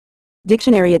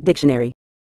Dictionary at dictionary.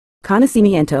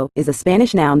 Conocimiento is a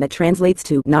Spanish noun that translates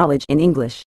to knowledge in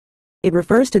English. It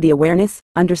refers to the awareness,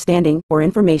 understanding, or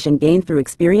information gained through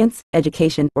experience,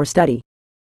 education, or study.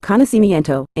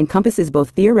 Conocimiento encompasses both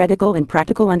theoretical and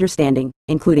practical understanding,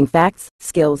 including facts,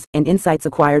 skills, and insights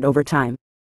acquired over time.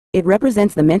 It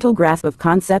represents the mental grasp of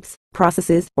concepts,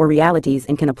 processes, or realities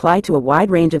and can apply to a wide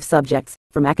range of subjects,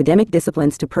 from academic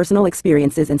disciplines to personal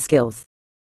experiences and skills.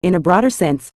 In a broader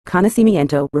sense,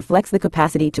 conocimiento reflects the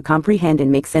capacity to comprehend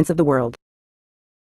and make sense of the world.